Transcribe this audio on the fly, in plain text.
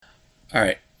All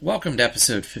right. Welcome to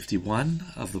episode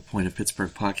 51 of the Point of Pittsburgh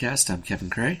podcast. I'm Kevin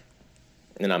Cray.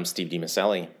 And I'm Steve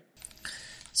DiMaselli.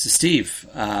 So, Steve,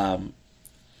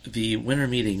 the winter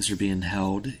meetings are being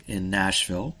held in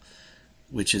Nashville,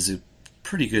 which is a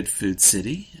pretty good food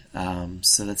city.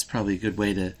 So that's probably a good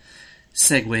way to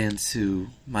segue into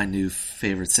my new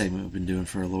favorite segment we've been doing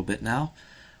for a little bit now.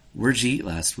 Where'd you eat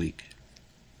last week?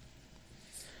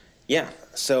 Yeah,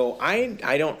 so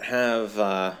I don't have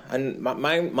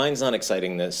mine's not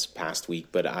exciting this past week,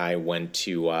 but I went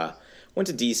to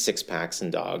D's Six Packs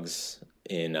and Dogs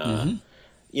in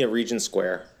Regent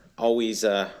Square. Always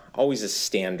a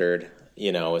standard,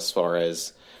 as far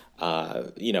as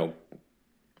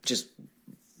just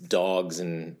dogs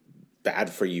and bad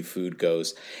for you food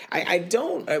goes. I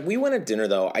don't. We went to dinner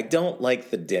though. I don't like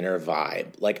the dinner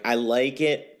vibe. Like I like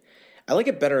it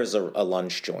better as a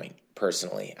lunch joint.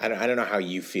 Personally, I don't know how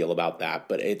you feel about that,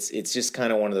 but it's just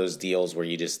kind of one of those deals where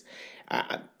you just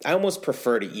I almost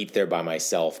prefer to eat there by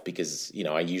myself because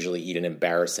I usually eat an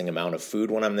embarrassing amount of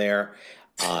food when I'm there,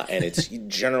 and it's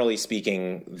generally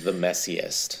speaking the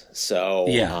messiest. So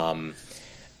yeah.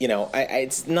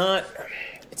 It's not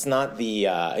the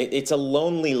it's a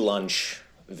lonely lunch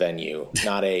venue,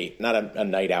 not a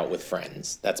night out with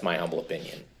friends. That's my humble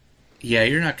opinion. Yeah,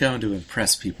 you're not going to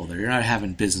impress people there. You're not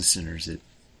having business dinners at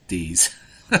D's.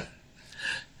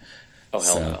 Oh,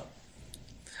 hell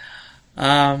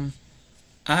no.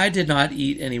 I did not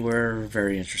eat anywhere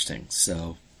very interesting,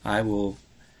 so I will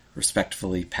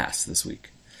respectfully pass this week.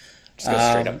 Just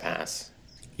go straight up pass.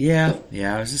 Yeah,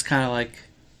 I was just kind of like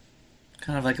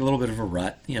a little bit of a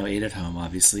rut. Ate at home,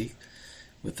 obviously,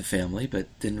 with the family, but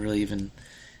didn't really even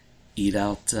eat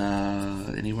out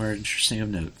anywhere interesting of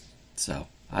note. So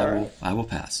I will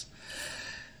pass.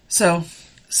 So,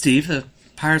 Steve, the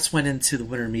Pirates went into the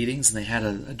winter meetings and they had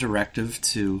a directive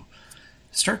to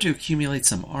start to accumulate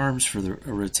some arms for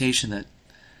a rotation that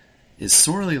is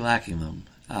sorely lacking them.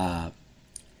 I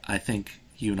think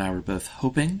you and I were both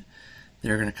hoping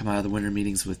they're going to come out of the winter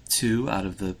meetings with 2 out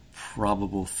of the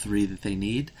probable 3 that they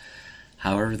need.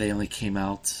 However, they only came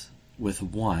out with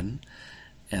 1,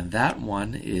 and that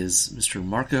one is Mr.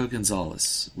 Marco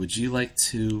Gonzalez. Would you like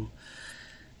to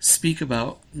speak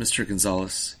about Mr.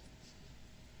 Gonzalez?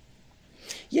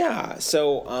 Yeah,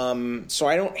 so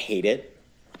I don't hate it.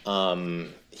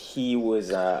 He was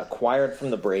acquired from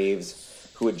the Braves,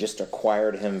 who had just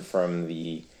acquired him from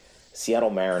the Seattle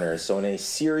Mariners. So in a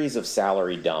series of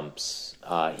salary dumps,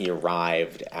 he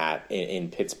arrived in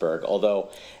Pittsburgh.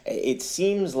 Although it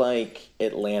seems like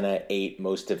Atlanta ate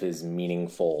most of his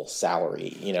meaningful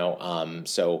salary.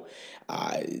 Unless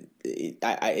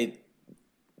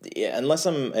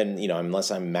I'm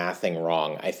mathing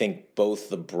wrong, I think both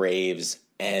the Braves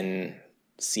and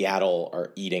Seattle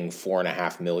are eating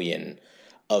 $4.5 million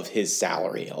of his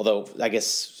salary. Although I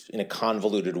guess in a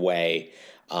convoluted way,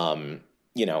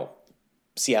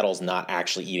 Seattle's not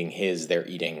actually eating his; they're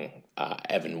eating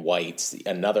Evan White's,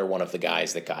 another one of the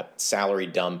guys that got salary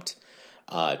dumped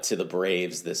to the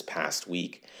Braves this past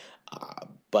week.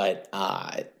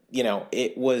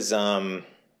 It was.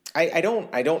 I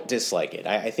don't dislike it.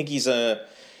 I think he's a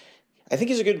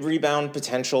good rebound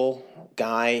potential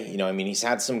guy. He's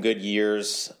had some good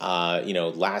years.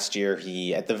 Last year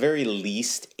he at the very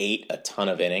least ate a ton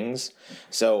of innings.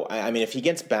 So if he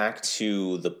gets back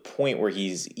to the point where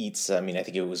he eats, I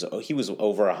think he was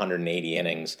over 180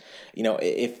 innings.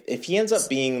 If he ends up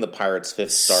being the Pirates'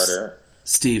 5th starter,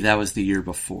 Steve, that was the year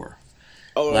before.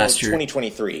 Last year,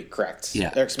 2023, correct?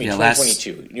 Yeah, or, excuse me,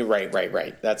 2022. You're right.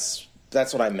 That's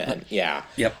what I meant. Yeah.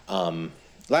 Yep.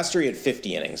 Last year he had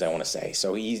 50 innings, I want to say.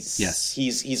 So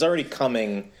he's already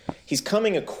coming. He's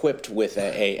coming equipped with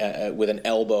with an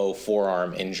elbow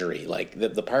forearm injury. Like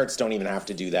the Pirates don't even have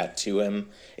to do that to him.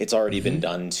 It's already been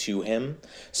done to him.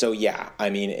 So yeah,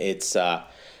 it's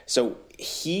so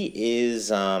he is.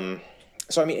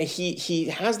 He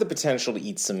has the potential to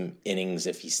eat some innings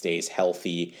if he stays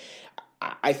healthy.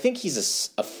 I think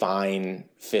he's a fine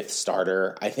 5th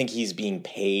starter. I think he's being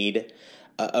paid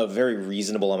a very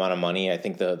reasonable amount of money. I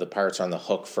think the Pirates are on the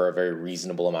hook for a very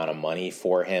reasonable amount of money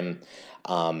for him.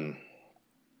 And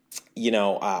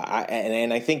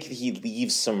I think he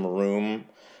leaves some room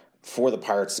for the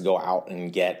Pirates to go out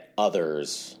and get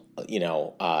others.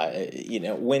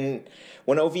 When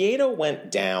Oviedo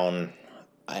went down,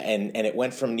 and it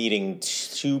went from needing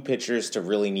 2 pitchers to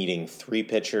really needing 3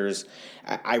 pitchers,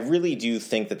 I really do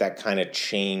think that kind of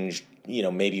changed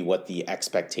maybe what the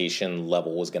expectation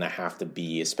level was going to have to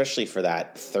be, especially for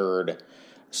that 3rd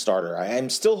starter.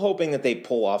 I'm still hoping that they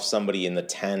pull off somebody in the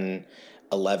 10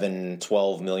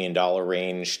 $11-12 million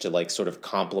range to like sort of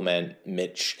complement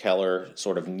Mitch Keller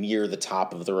sort of near the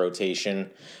top of the rotation.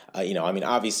 I mean,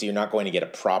 obviously you're not going to get a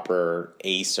proper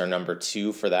ace or number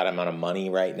two for that amount of money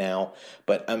right now,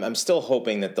 but I'm still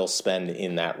hoping that they'll spend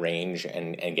in that range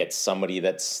and get somebody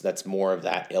that's more of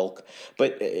that ilk.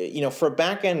 But, for a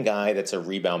back end guy that's a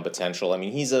rebound potential, I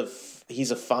mean, he's a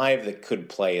 5 that could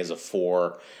play as a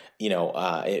 4.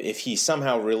 If he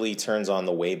somehow really turns on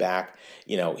the way back,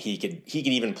 he could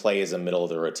even play as a middle of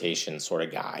the rotation sort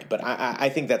of guy. But I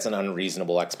think that's an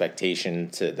unreasonable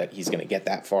expectation that he's going to get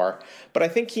that far. But I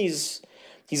think he's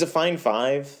a fine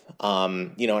 5.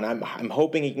 And I'm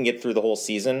hoping he can get through the whole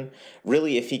season.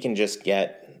 Really, if he can just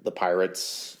get the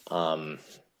Pirates, long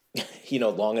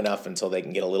enough until they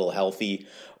can get a little healthy,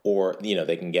 or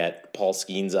they can get Paul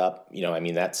Skeens up.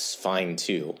 That's fine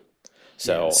too.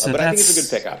 But I think it's a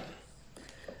good pickup.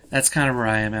 That's kind of where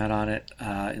I am at on it.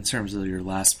 In terms of your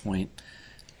last point,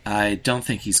 I don't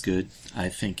think he's good. I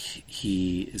think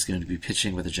he is going to be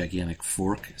pitching with a gigantic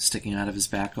fork sticking out of his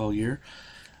back all year.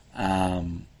 I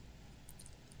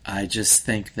just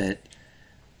think that,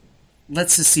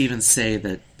 let's just even say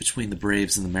that between the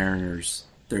Braves and the Mariners,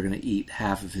 they're going to eat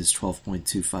half of his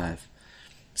 12.25.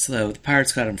 So the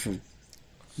Pirates got him for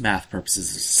math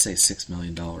purposes, say $6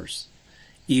 million.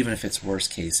 Even if it's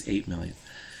worst case, $8 million.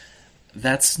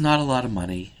 That's not a lot of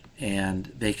money, and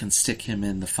they can stick him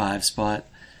in the 5 spot,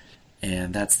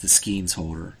 and that's the Skeens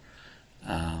holder.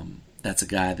 That's a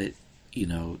guy that,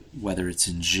 whether it's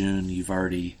in June, you've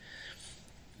already,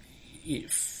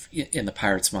 in the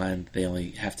Pirates' mind, they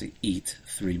only have to eat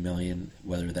 $3 million,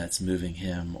 whether that's moving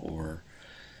him or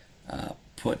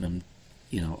putting him,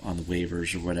 on the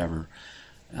waivers or whatever.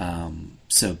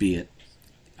 So be it.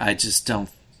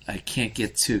 I can't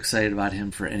get too excited about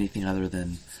him for anything other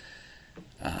than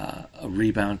a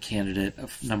rebound candidate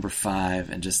of number 5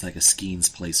 and just like a Skeens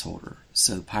placeholder.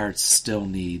 So the Pirates still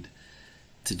need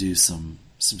to do some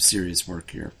serious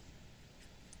work here.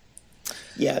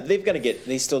 Yeah,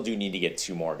 they still do need to get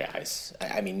 2 more guys.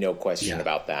 I mean, no question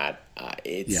about that.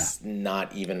 It's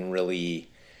not even really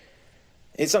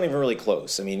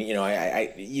close. I mean,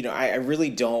 I really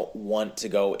don't want to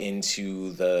go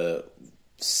into the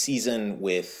season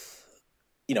with,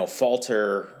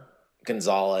 Falter,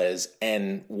 Gonzalez,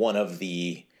 and one of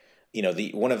the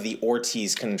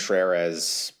Ortiz,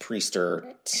 Contreras,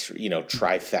 Priester,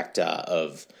 trifecta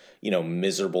of,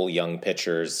 miserable young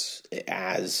pitchers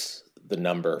as the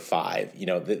number 5.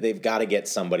 They've got to get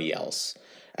somebody else.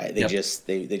 They just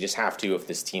have to if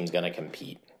this team's going to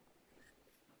compete.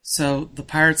 So the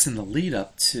Pirates in the lead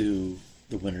up to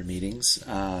the winter meetings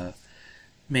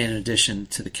made an addition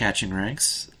to the catching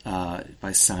ranks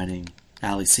by signing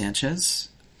Ali Sanchez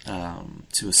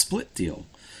to a split deal.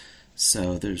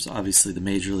 So there's obviously the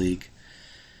major league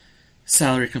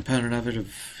salary component of it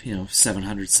of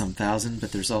 $700-some thousand,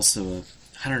 but there's also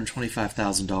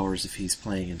 $125,000 if he's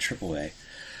playing in AAA.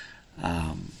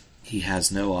 He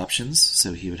has no options,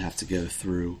 so he would have to go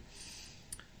through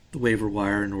the waiver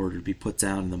wire in order to be put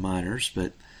down in the minors,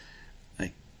 but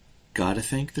I gotta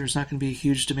think there's not going to be a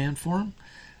huge demand for him.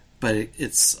 But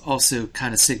it's also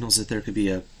kind of signals that there could be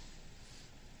a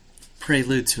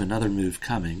prelude to another move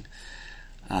coming.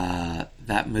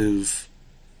 That move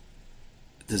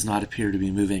does not appear to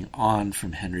be moving on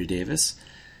from Henry Davis,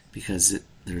 because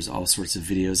there's all sorts of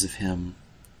videos of him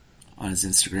on his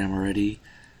Instagram already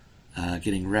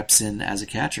getting reps in as a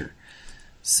catcher.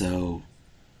 So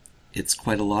it's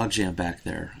quite a logjam back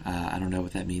there. I don't know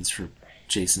what that means for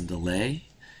Jason DeLay.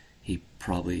 He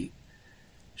probably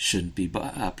shouldn't be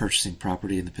purchasing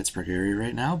property in the Pittsburgh area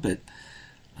right now, but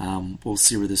we'll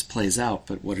see where this plays out.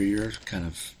 But what are your kind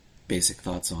of basic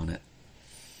thoughts on it?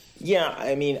 Yeah,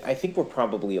 I mean, I think we're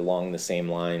probably along the same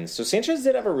lines. So Sanchez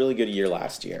did have a really good year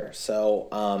last year. So,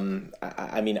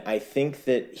 I think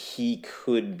that he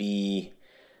could be,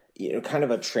 kind of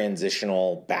a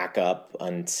transitional backup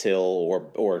until,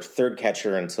 or third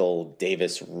catcher until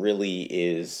Davis really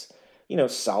is,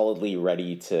 solidly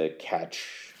ready to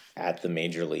catch at the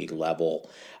major league level.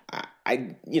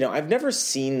 I've never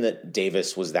seen that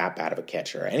Davis was that bad of a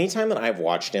catcher. Anytime that I've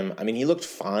watched him, I mean, he looked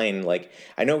fine. Like,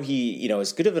 I know he,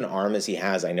 as good of an arm as he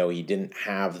has, I know he didn't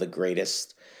have the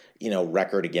greatest,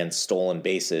 record against stolen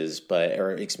bases,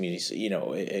 against,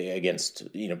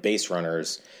 base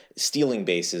runners, stealing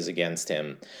bases against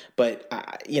him. But,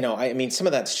 some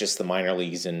of that's just the minor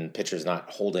leagues and pitchers not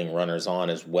holding runners on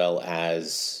as well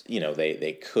as,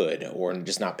 they could, or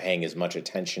just not paying as much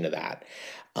attention to that.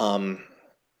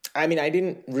 I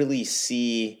didn't really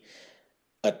see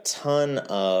a ton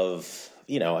of,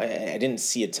 I didn't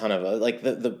see a ton of like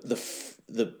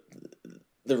the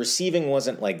the receiving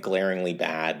wasn't like glaringly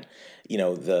bad.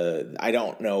 I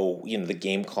don't know, the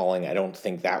game calling, I don't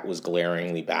think that was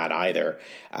glaringly bad either.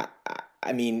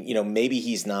 I mean, maybe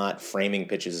he's not framing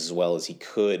pitches as well as he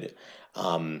could.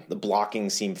 The blocking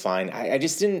seemed fine. I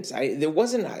just didn't.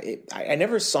 I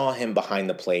never saw him behind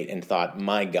the plate and thought,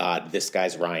 my God, this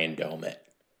guy's Ryan Doumit.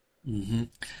 Mm-hmm.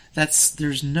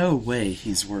 There's no way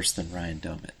he's worse than Ryan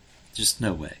Doumit. Just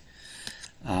no way.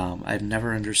 I've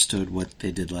never understood what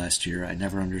they did last year. I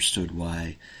never understood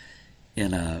why,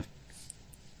 in a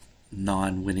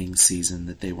non-winning season,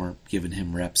 that they weren't giving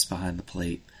him reps behind the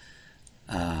plate.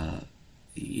 At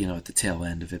the tail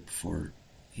end of it before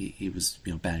he was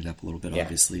banged up a little bit,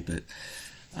 obviously, but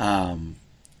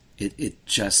it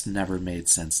just never made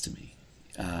sense to me.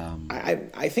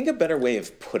 I think a better way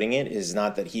of putting it is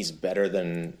not that he's better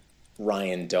than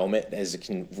Ryan Doumit as a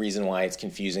reason why it's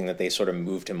confusing that they sort of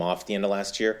moved him off the end of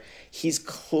last year. He's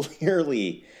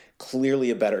clearly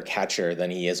a better catcher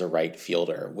than he is a right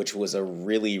fielder, which was a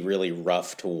really, really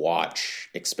rough to watch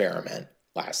experiment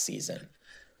last season.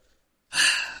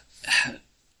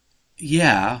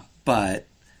 Yeah, but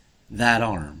that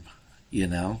arm,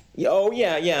 Oh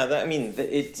yeah.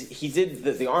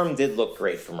 The arm did look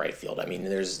great from right field. I mean,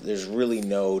 there's really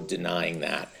no denying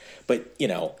that. But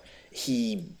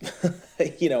he,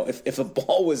 if a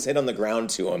ball was hit on the ground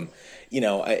to him,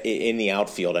 in the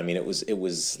outfield, I mean, it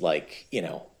was like,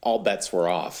 all bets were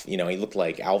off. He looked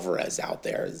like Alvarez out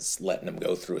there, just letting him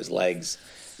go through his legs.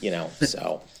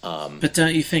 But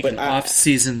don't you think an off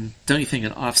season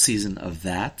of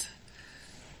that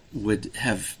would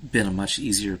have been a much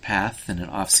easier path than an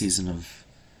off season of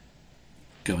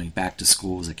going back to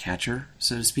school as a catcher,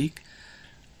 so to speak?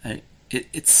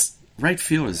 It's right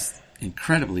field is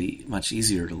incredibly much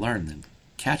easier to learn than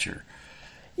catcher.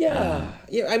 Yeah.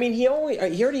 I mean, he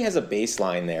already has a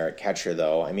baseline there at catcher,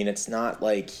 though. I mean, it's not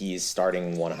like he's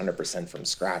starting 100% from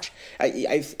scratch.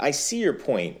 I see your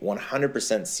point,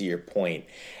 100% see your point.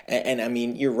 And I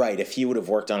mean, you're right. If he would have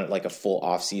worked on it like a full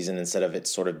off season instead of it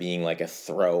sort of being like a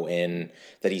throw in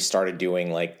that he started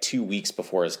doing like 2 weeks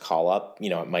before his call up,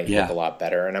 it might look a lot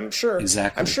better. And I'm sure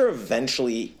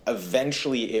eventually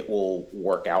it will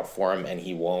work out for him and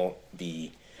he won't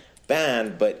be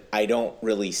banned. But I don't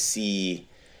really see.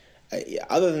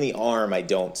 Other than the arm, I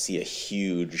don't see a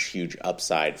huge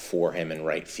upside for him in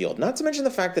right field. Not to mention the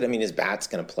fact that, I mean, his bat's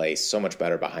going to play so much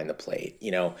better behind the plate.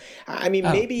 I mean,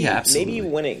 maybe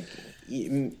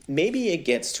it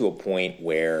gets to a point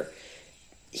where,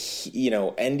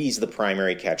 Endy's the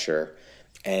primary catcher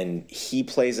and he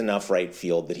plays enough right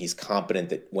field that he's competent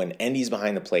that when Endy's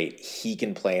behind the plate, he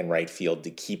can play in right field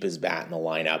to keep his bat in the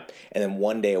lineup. And then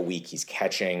one day a week he's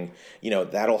catching,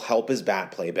 that'll help his bat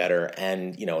play better.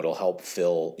 And, it'll help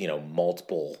fill,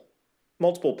 multiple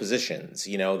positions.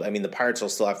 I mean, the Pirates will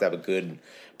still have to have a good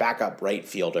backup right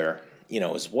fielder,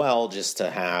 as well, just to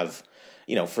have,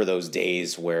 for those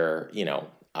days where,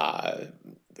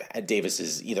 Davis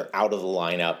is either out of the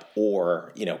lineup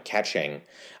or, catching.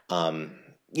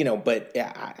 But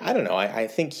I don't know. I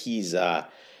think he's got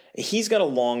a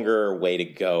longer way to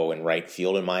go in right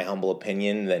field, in my humble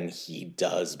opinion, than he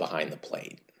does behind the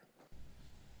plate.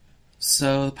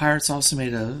 So the Pirates also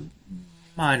made a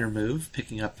minor move,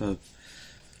 picking up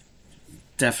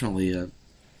definitely a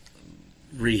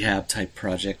rehab type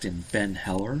project in Ben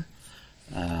Heller,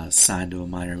 signed to a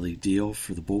minor league deal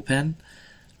for the bullpen.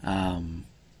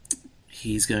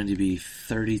 He's going to be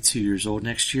 32 years old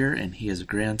next year, and he has a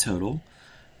grand total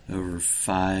over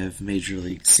 5 major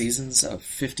league seasons of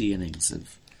 50 innings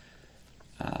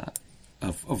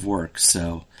of work.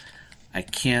 So I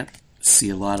can't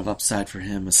see a lot of upside for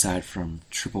him aside from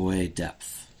AAA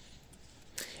depth.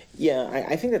 Yeah,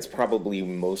 I think that's probably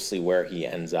mostly where he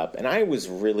ends up. And I was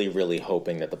really, really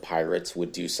hoping that the Pirates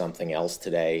would do something else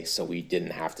today so we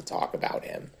didn't have to talk about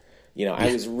him.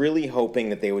 I was really hoping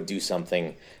that they would do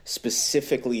something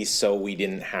specifically so we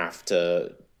didn't have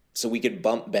to, so we could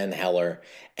bump Ben Heller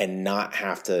and not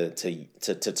have to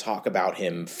talk about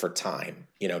him for time,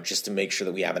 just to make sure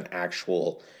that we have an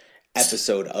actual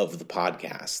episode of the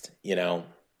podcast,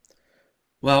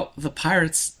 Well, the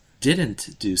Pirates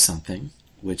didn't do something,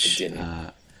 which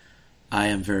I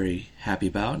am very happy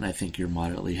about, and I think you're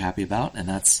moderately happy about, and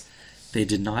that's they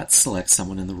did not select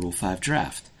someone in the Rule 5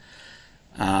 draft.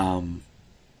 I'm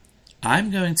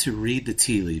going to read the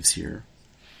tea leaves here,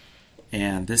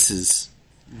 and this is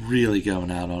really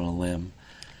going out on a limb.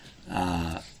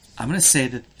 I'm going to say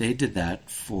that they did that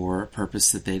for a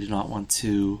purpose that they did not want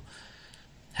to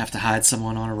have to hide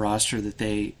someone on a roster that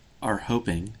they are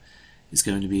hoping is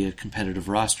going to be a competitive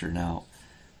roster. Now,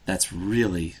 that's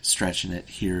really stretching it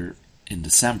here in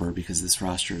December because this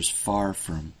roster is far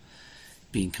from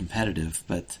being competitive,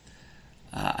 but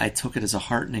I took it as a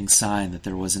heartening sign that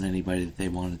there wasn't anybody that they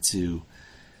wanted to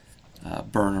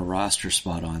burn a roster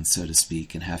spot on, so to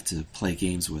speak, and have to play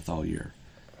games with all year.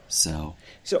 So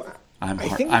I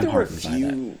think I'm heartened by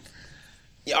that.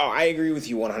 Yeah, I agree with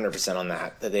you 100% on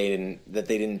that. That they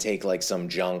didn't take like some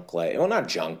junk, like, well, not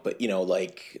junk, but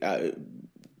like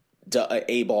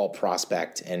A-ball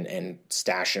prospect and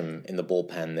stash him in the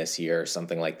bullpen this year or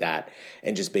something like that,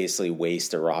 and just basically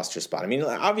waste a roster spot. I mean,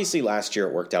 obviously last year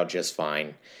it worked out just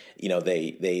fine.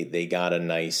 They got a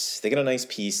nice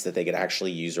piece that they could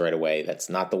actually use right away. That's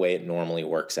not the way it normally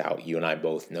works out. You and I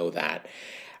both know that.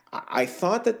 I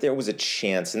thought that there was a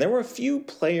chance, and there were a few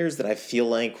players that I feel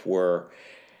like were,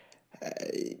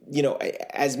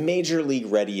 as major league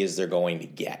ready as they're going to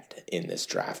get in this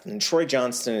draft. And Troy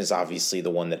Johnston is obviously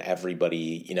the one that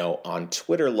everybody, on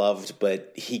Twitter loved,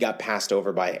 but he got passed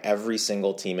over by every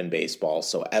single team in baseball.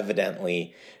 So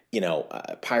evidently,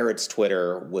 Pirates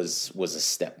Twitter was a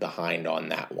step behind on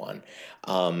that one.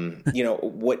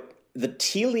 What the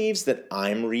tea leaves that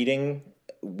I'm reading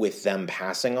with them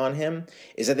passing on him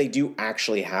is that they do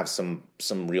actually have some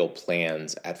real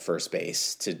plans at first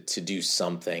base to do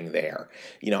something there.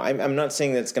 I'm not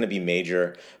saying that it's going to be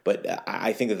major, but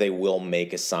I think that they will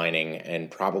make a signing, and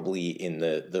probably in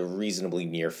the reasonably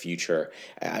near future.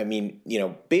 I mean,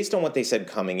 based on what they said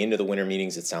coming into the winter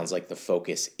meetings, it sounds like the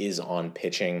focus is on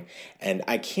pitching, and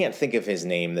I can't think of his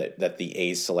name that the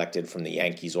A's selected from the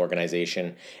Yankees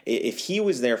organization. If he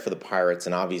was there for the Pirates,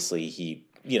 and obviously he,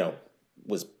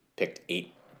 was picked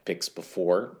 8 picks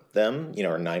before them,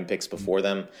 or 9 picks before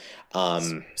them.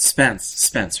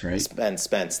 Spence, right?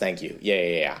 Spence. Thank you.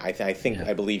 Yeah.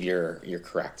 I believe you're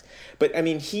correct. But I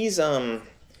mean, he's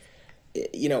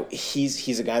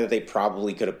he's a guy that they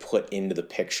probably could have put into the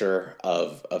picture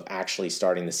of actually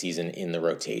starting the season in the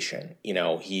rotation. He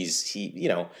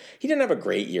didn't have a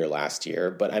great year last year,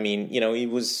 but I mean, he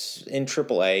was in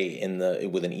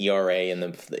AAA with an ERA in the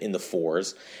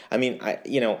 4s. I mean,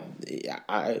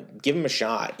 I give him a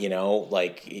shot.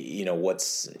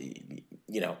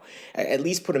 At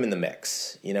least put him in the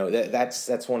mix.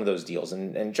 That's one of those deals.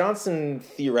 And Johnson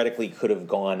theoretically could have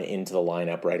gone into the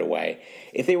lineup right away.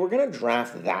 If they were going to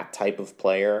draft that type of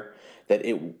player,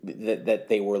 that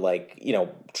they were like,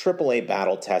 AAA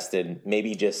battle tested,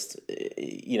 maybe just,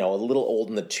 a little old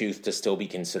in the tooth to still be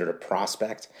considered a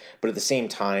prospect, but at the same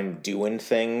time doing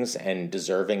things and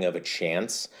deserving of a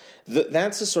chance.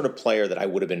 That's the sort of player that I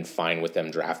would have been fine with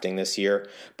them drafting this year.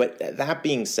 But that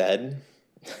being said,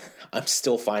 I'm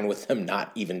still fine with them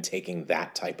not even taking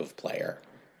that type of player.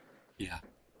 Yeah.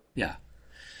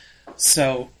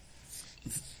 So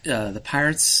the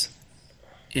Pirates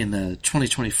in the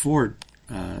 2024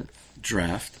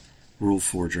 draft, Rule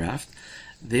 4 draft,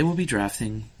 they will be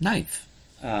drafting 9th.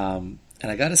 And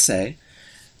I got to say,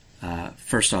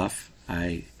 first off,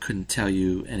 I couldn't tell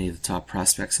you any of the top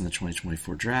prospects in the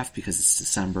 2024 draft because it's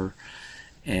December.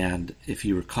 And if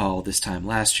you recall, this time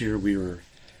last year, we were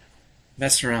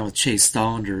messing around with Chase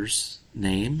Stollander's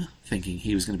name, thinking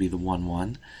he was going to be the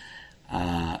 1-1.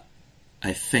 I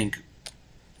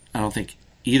don't think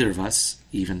either of us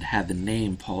even had the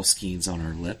name Paul Skeens on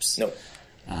our lips. Nope.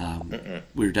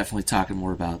 We were definitely talking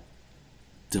more about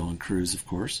Dylan Cruz, of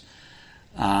course.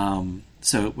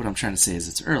 So what I'm trying to say is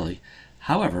it's early.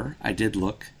 However, I did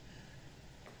look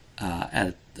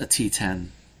at a T10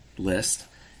 list,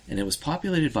 and it was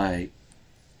populated by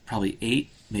probably 8,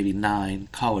 maybe 9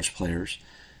 college players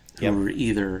who were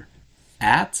either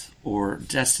at or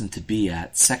destined to be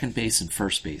at second base and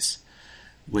first base,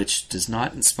 which does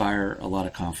not inspire a lot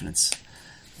of confidence.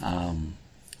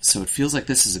 So it feels like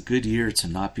this is a good year to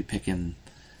not be picking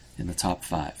in the top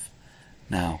 5.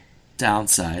 Now,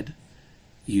 downside,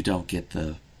 you don't get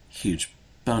the huge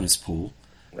bonus pool.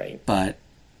 Right. But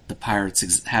the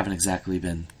Pirates haven't exactly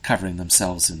been covering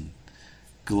themselves in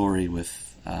glory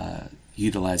with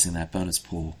utilizing that bonus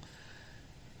pool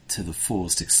to the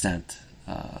fullest extent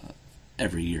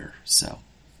every year. So,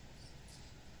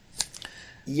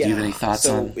 do you have any thoughts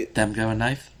on them going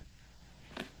 9th?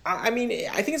 I mean,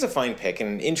 I think it's a fine pick,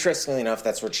 and interestingly enough,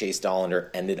 that's where Chase Dollander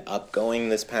ended up going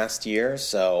this past year.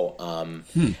 So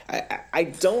I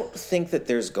don't think that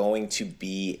there's going to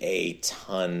be a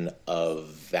ton of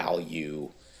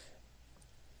value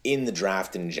in the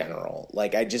draft in general.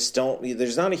 Like, I just don't.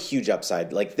 There's not a huge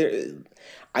upside. Like,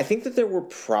 I think that there were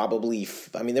probably.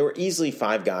 There were easily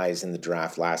 5 guys in the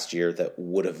draft last year that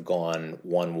would have gone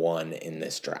 1-1 in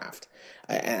this draft,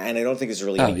 and I don't think there's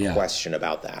really any question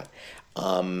about that.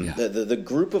 The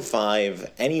group of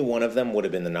 5, any one of them would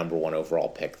have been the number 1 overall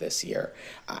pick this year.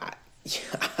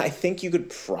 Yeah, I think you could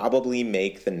probably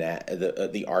make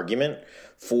the argument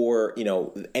for,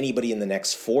 anybody in the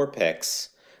next 4 picks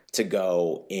to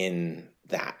go in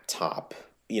that top,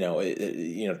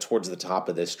 towards the top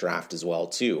of this draft as well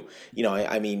too.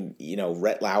 I mean,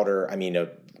 Rhett Lauder, I mean, a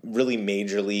really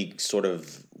major league sort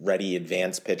of ready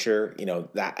advanced pitcher,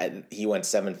 that he went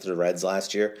 7th to the Reds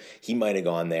last year. He might have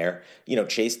gone there.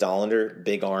 Chase Dollander,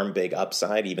 big arm, big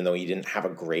upside, even though he didn't have a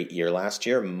great year last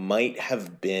year, might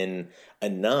have been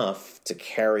enough to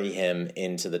carry him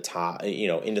into the top,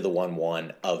 into the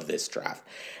 1-1 of this draft.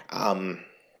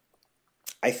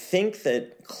 I think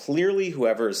that clearly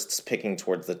whoever's picking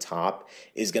towards the top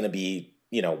is going to be,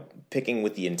 picking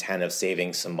with the intent of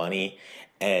saving some money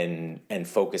and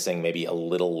focusing maybe a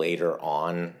little later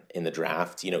on in the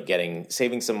draft,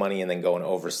 saving some money and then going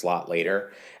over slot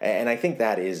later. And I think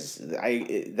that is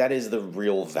the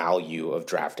real value of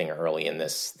drafting early in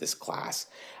this class.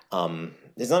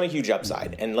 There's not a huge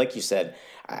upside. And like you said,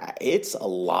 it's a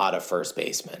lot of first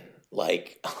basemen.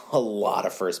 Like a lot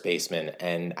of first basemen,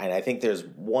 and I think there's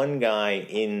one guy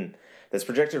that's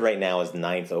projected right now as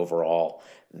 9th overall.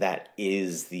 That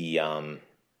is the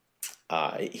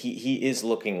he is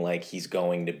looking like he's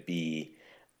going to be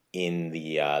in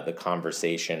the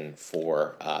conversation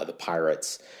for the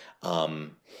Pirates.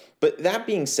 But that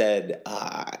being said,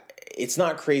 it's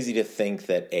not crazy to think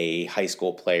that a high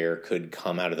school player could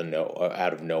come out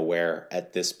of nowhere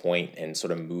at this point and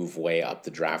sort of move way up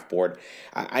the draft board.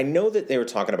 I know that they were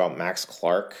talking about Max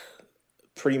Clark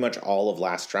pretty much all of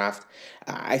last draft.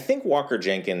 I think Walker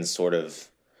Jenkins sort of,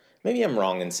 maybe I'm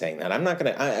wrong in saying that. I'm not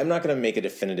gonna make a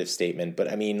definitive statement, but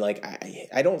I mean, like,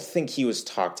 I don't think he was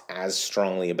talked as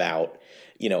strongly about,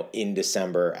 in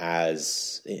December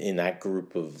as in that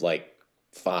group of like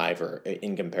 5 or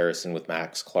in comparison with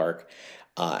Max Clark,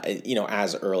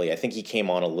 as early. I think he came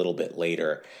on a little bit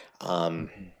later.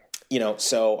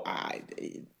 So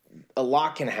a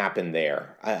lot can happen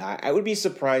there. I would be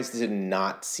surprised to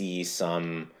not see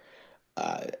some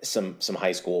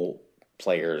high school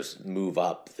players move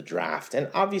up the draft. And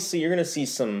obviously you're going to see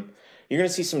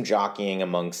some jockeying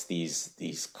amongst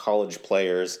these college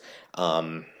players.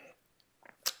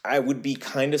 I would be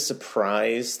kind of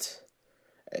surprised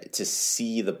to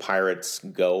see the Pirates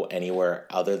go anywhere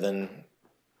other than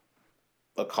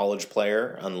a college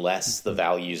player unless the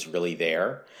value's really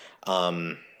there.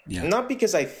 Not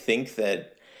because I think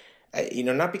that,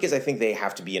 not because I think they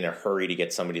have to be in a hurry to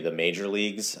get somebody to the major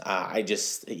leagues. I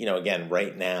just, again,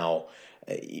 right now,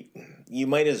 you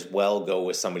might as well go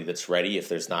with somebody that's ready if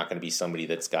there's not going to be somebody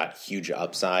that's got huge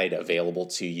upside available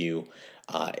to you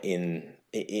in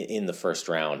the first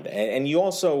round. And you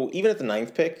also, even at the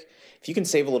 9th pick, if you can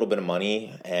save a little bit of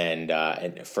money and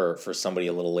for somebody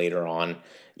a little later on,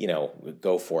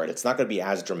 go for it. It's not going to be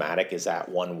as dramatic as that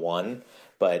 1-1,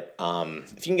 but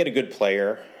if you can get a good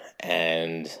player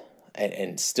and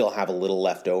still have a little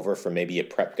left over for maybe a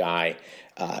prep guy,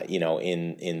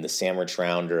 in the sandwich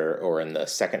round or in the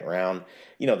second round,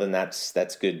 then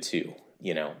that's good too.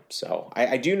 So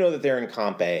I do know that they're in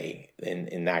Comp A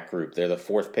in that group. They're the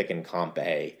 4th pick in Comp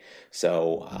A.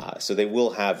 So they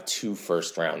will have 2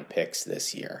 first-round picks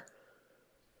this year.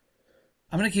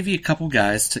 I'm going to give you a couple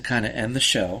guys to kind of end the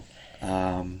show.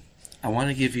 I want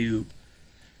to give you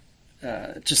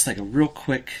just like a real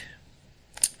quick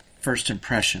first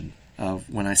impression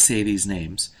of when I say these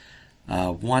names.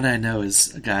 One I know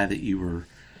is a guy that you were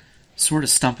sort of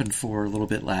stumping for a little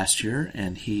bit last year,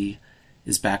 and he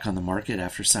is back on the market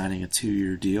after signing a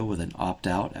 2-year deal with an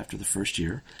opt-out after the first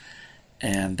year,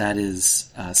 and that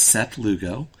is Seth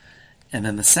Lugo. And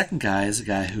then the second guy is a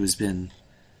guy who has been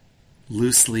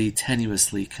loosely,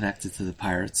 tenuously connected to the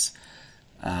Pirates,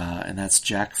 and that's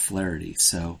Jack Flaherty.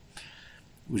 So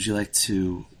would you like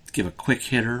to give a quick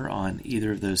hitter on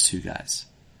either of those 2 guys?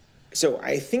 So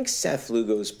I think Seth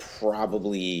Lugo's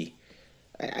probably,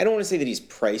 I don't want to say that he's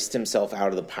priced himself out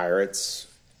of the Pirates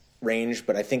range,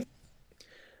 but I think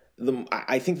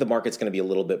the market's going to be a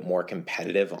little bit more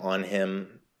competitive on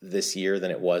him this year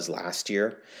than it was last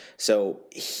year. So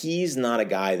he's not a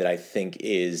guy that I think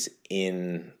is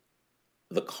in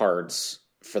the cards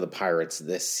for the Pirates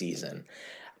this season.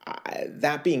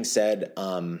 That being said,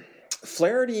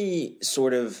 Flaherty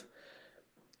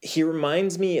he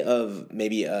reminds me of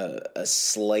maybe a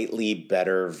slightly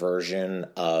better version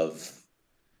of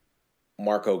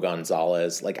Marco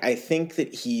Gonzalez. Like, I think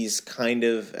that he's kind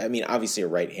of, obviously a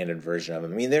right-handed version of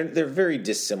him. They're very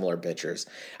dissimilar pitchers.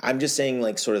 I'm just saying,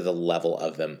 like, sort of the level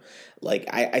of them. Like,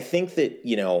 I think that,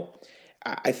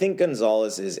 I think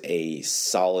Gonzalez is a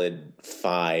solid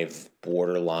 5,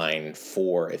 borderline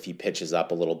 4 if he pitches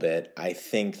up a little bit. I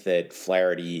think that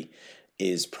Flaherty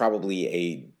is probably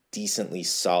a decently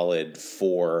solid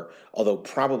 4, although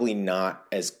probably not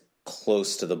as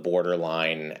close to the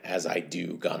borderline as I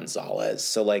do Gonzalez.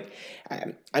 So, like,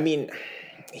 I mean,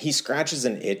 he scratches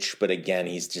an itch, but again,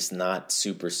 he's just not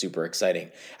super, super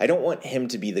exciting. I don't want him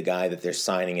to be the guy that they're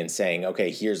signing and saying,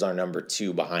 okay, here's our number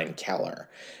 2 behind Keller.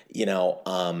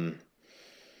 That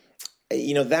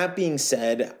being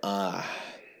said,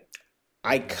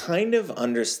 I kind of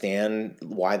understand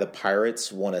why the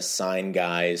Pirates want to sign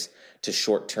guys to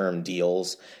short-term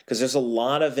deals, because there's a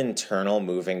lot of internal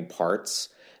moving parts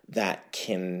that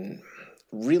can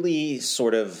really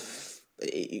sort of,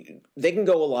 they can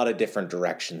go a lot of different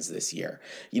directions this year.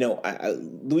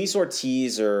 Luis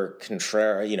Ortiz or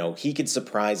Contreras, he could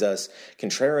surprise us.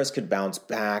 Contreras could bounce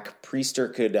back.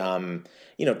 Priester could,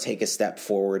 take a step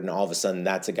forward, and all of a sudden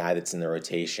that's a guy that's in the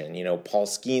rotation. Paul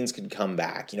Skeens could come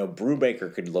back.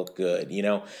 Brubaker could look good.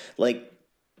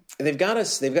 They've got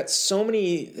so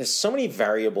many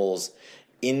variables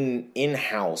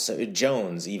in-house.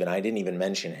 Jones, even, I didn't even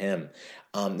mention him.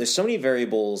 There's so many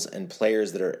variables and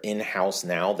players that are in-house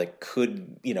now that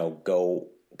could, go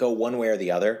one way or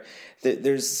the other.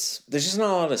 There's just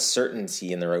not a lot of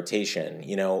certainty in the rotation.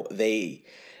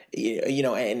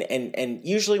 And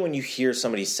usually when you hear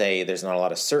somebody say there's not a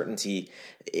lot of certainty,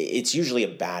 it's usually a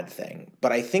bad thing.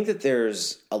 But I think that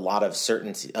there's a lot of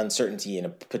uncertainty in a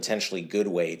potentially good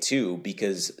way too,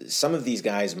 because some of these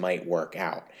guys might work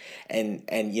out. And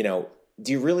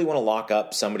do you really want to lock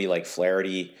up somebody like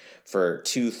Flaherty for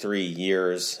 2-3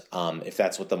 years, if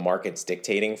that's what the market's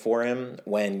dictating for him,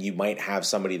 when you might have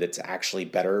somebody that's actually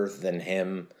better than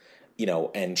him,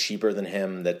 and cheaper than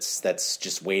him, that's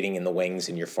just waiting in the wings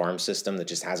in your farm system that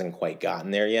just hasn't quite gotten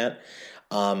there yet?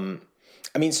 So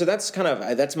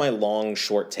that's my long,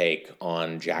 short take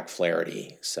on Jack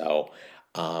Flaherty. So,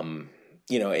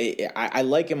 I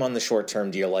like him on the short-term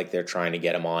deal like they're trying to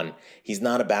get him on. He's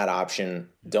not a bad option.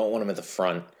 Don't want him at the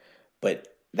front. But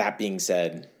that being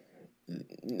said,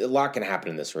 a lot can happen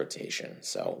in this rotation.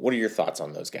 So what are your thoughts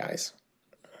on those guys?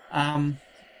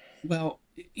 Well,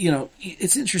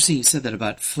 it's interesting you said that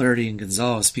about Flaherty and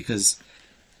Gonzalez, because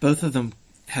both of them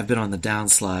have been on the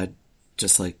downslide,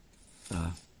 just like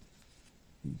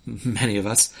many of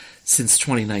us, since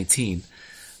 2019.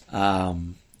 A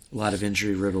lot of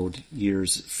injury-riddled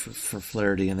years for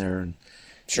Flaherty in there, and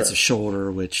sure. It's a shoulder,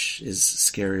 which is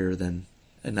scarier than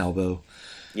an elbow.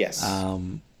 Yes.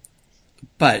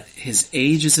 But his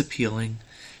age is appealing,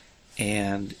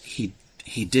 and he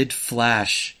did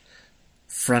flash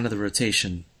front of the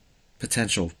rotation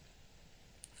potential,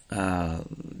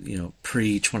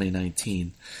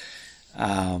 pre-2019.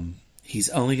 He's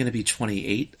only going to be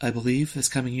 28, I believe, this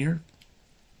coming year.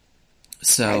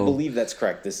 So I believe that's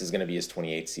correct. This is going to be his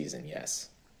 28th season, yes.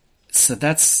 So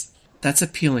that's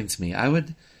appealing to me. I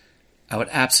would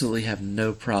absolutely have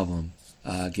no problem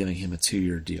giving him a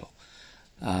 2-year deal.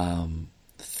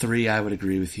 3, I would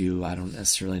agree with you. I don't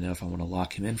necessarily know if I want to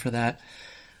lock him in for that.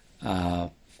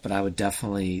 But I would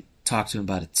definitely talk to him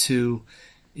about a 2.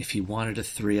 If he wanted a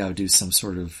 3, I would do some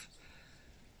sort of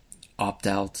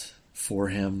opt-out for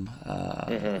him,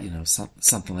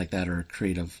 something like that, or a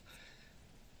creative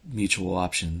mutual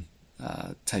option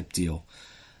type deal.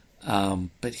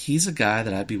 But he's a guy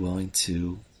that I'd be willing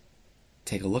to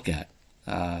take a look at.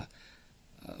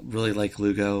 Really like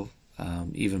Lugo,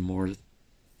 even more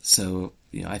so.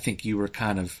 I think you were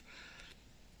kind of,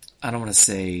 I don't want to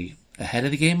say ahead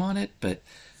of the game on it, but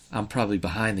I'm probably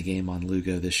behind the game on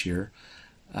Lugo this year.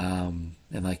 And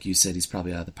like you said, he's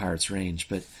probably out of the Pirates' range.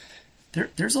 But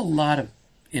there's a lot of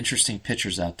interesting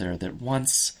pitchers out there that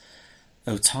once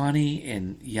Ohtani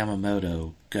and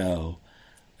Yamamoto go,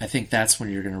 I think that's when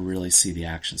you're going to really see the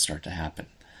action start to happen.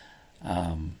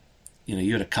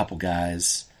 You had a couple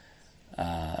guys,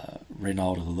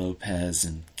 Reynaldo Lopez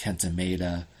and Kenta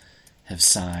Maeda have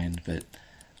signed, but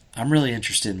I'm really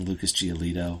interested in Lucas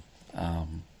Giolito.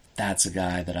 That's a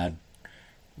guy that I'd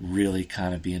really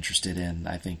kind of be interested in.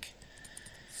 I think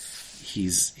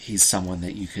he's someone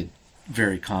that you could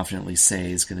very confidently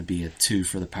say is going to be a 2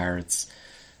 for the Pirates,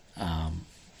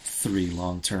 3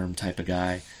 long-term type of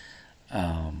guy.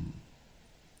 And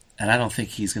I don't think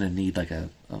he's going to need like a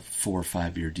 4 or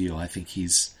 5 year deal. I think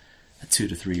he's a 2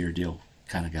 to 3 year deal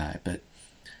kind of guy. But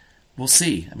we'll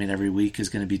see. I mean, every week is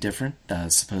going to be different.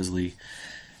 Supposedly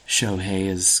Shohei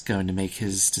is going to make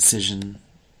his decision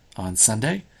on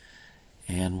Sunday,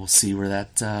 and we'll see where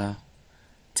that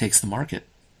takes the market.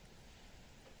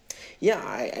 Yeah,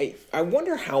 I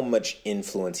wonder how much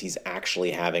influence he's actually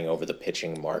having over the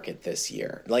pitching market this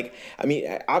year. Like, I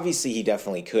mean, obviously he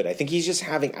definitely could. I think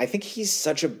he's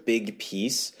such a big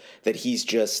piece that he's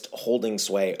just holding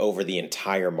sway over the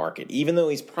entire market, even though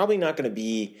he's probably not going to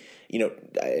be,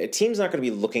 a team's not going to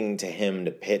be looking to him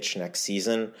to pitch next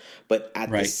season. But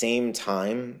at the same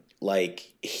time, like,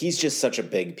 he's just such a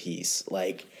big piece.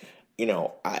 Like,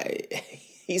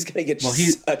 he's going to get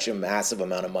such a massive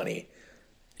amount of money.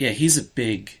 Yeah, he's a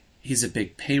big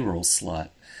payroll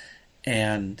slot,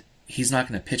 and he's not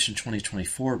going to pitch in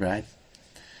 2024. But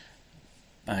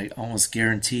I almost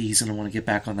guarantee he's going to want to get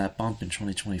back on that bump in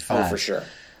 2025. Oh, for sure,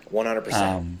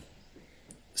 100%.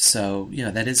 So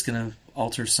that is going to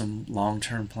alter some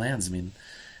long-term plans. I mean,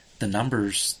 the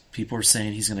numbers, people are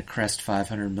saying he's going to crest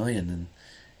 500 million, and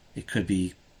it could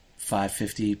be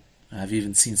 550. I've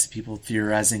even seen some people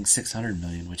theorizing 600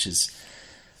 million, which is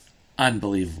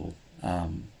unbelievable.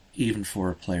 Even for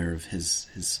a player of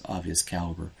his obvious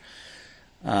caliber.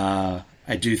 I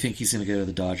do think he's going to go to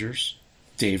the Dodgers,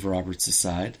 Dave Roberts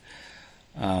aside.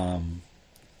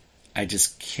 I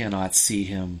just cannot see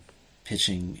him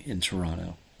pitching in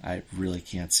Toronto. I really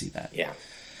can't see that. Yeah.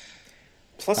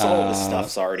 Plus all the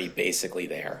stuff's already basically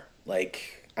there.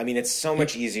 Like, I mean, it's so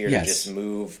much easier to just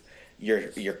move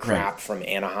your crap from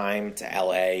Anaheim to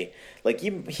LA. Like,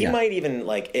 he might even,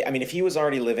 like, I mean, if he was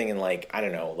already living in, like, I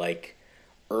don't know, like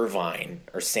Irvine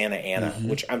or Santa Ana,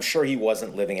 which I'm sure he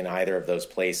wasn't living in either of those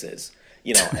places,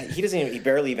 he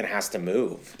barely even has to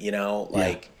move,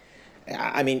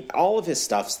 I mean, all of his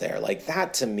stuff's there. Like,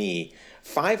 that to me,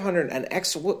 500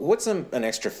 what's an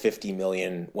extra 50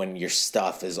 million when your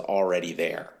stuff is already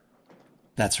there?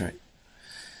 That's right.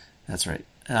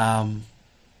 And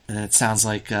it sounds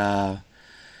like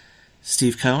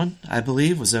Steve Cohen, I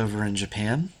believe, was over in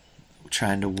Japan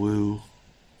trying to woo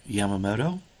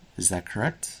Yamamoto. Is that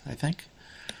correct, I think?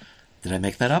 Did I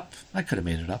make that up? I could have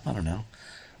made it up. I don't know.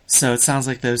 So it sounds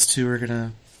like those two are going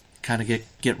to kind of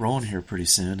get rolling here pretty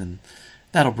soon, and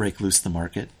that'll break loose the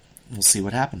market. We'll see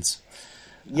what happens.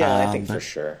 Yeah, I think for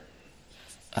sure.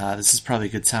 This is probably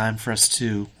a good time for us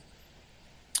to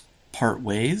part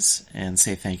ways and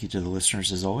say thank you to the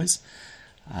listeners as always.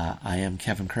 I am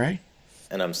Kevin Cray.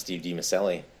 And I'm Steve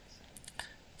DiMaselli.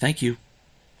 Thank you.